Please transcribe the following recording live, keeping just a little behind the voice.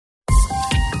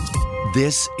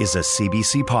This is a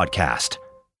CBC podcast.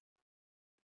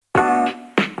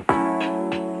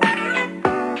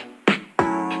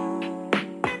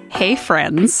 Hey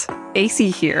friends,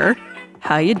 Acey here.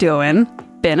 How you doing?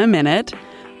 Been a minute.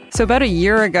 So about a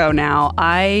year ago now,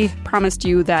 I promised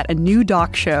you that a new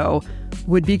doc show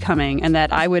would be coming and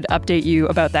that I would update you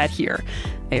about that here.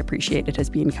 I appreciate it has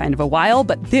been kind of a while,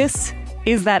 but this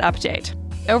is that update.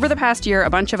 Over the past year, a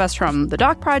bunch of us from the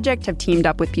Doc Project have teamed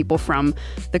up with people from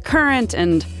The Current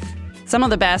and some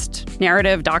of the best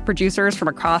narrative doc producers from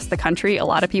across the country, a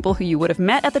lot of people who you would have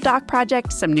met at the Doc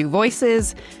Project, some new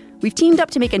voices. We've teamed up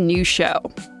to make a new show.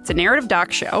 It's a narrative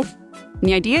doc show. And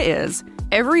the idea is,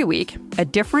 every week, a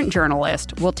different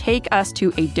journalist will take us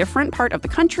to a different part of the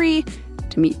country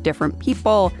to meet different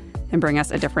people and bring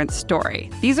us a different story.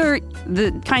 These are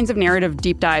the kinds of narrative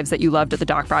deep dives that you loved at the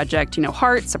Doc Project. You know,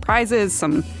 heart, surprises,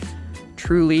 some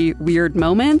truly weird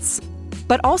moments,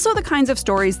 but also the kinds of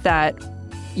stories that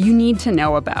you need to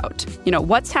know about. You know,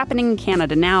 what's happening in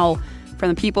Canada now from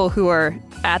the people who are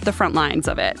at the front lines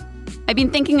of it. I've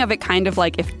been thinking of it kind of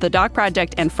like if the Doc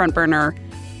Project and Front Burner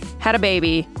had a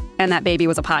baby and that baby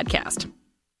was a podcast.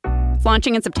 It's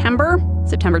launching in September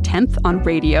 10th on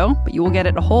radio, but you will get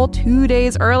it a whole 2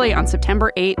 days early on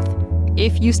September 8th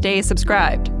if you stay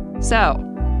subscribed. So,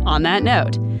 on that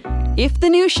note, if the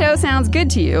new show sounds good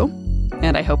to you,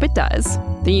 and I hope it does,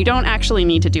 then you don't actually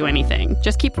need to do anything.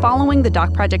 Just keep following the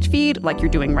Doc Project feed like you're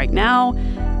doing right now,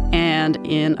 and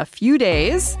in a few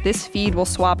days, this feed will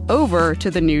swap over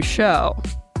to the new show.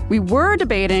 We were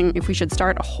debating if we should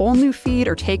start a whole new feed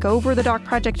or take over the Doc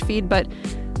Project feed, but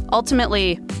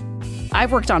ultimately,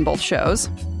 I've worked on both shows.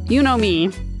 You know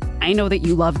me. I know that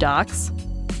you love docs.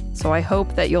 So I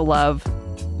hope that you'll love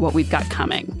what we've got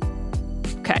coming.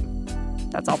 Okay,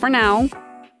 that's all for now.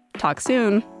 Talk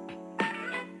soon.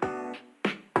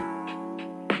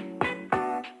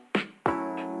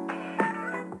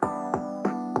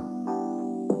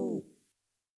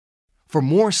 For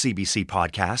more CBC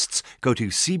podcasts, go to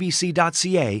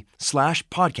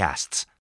cbc.ca/podcasts.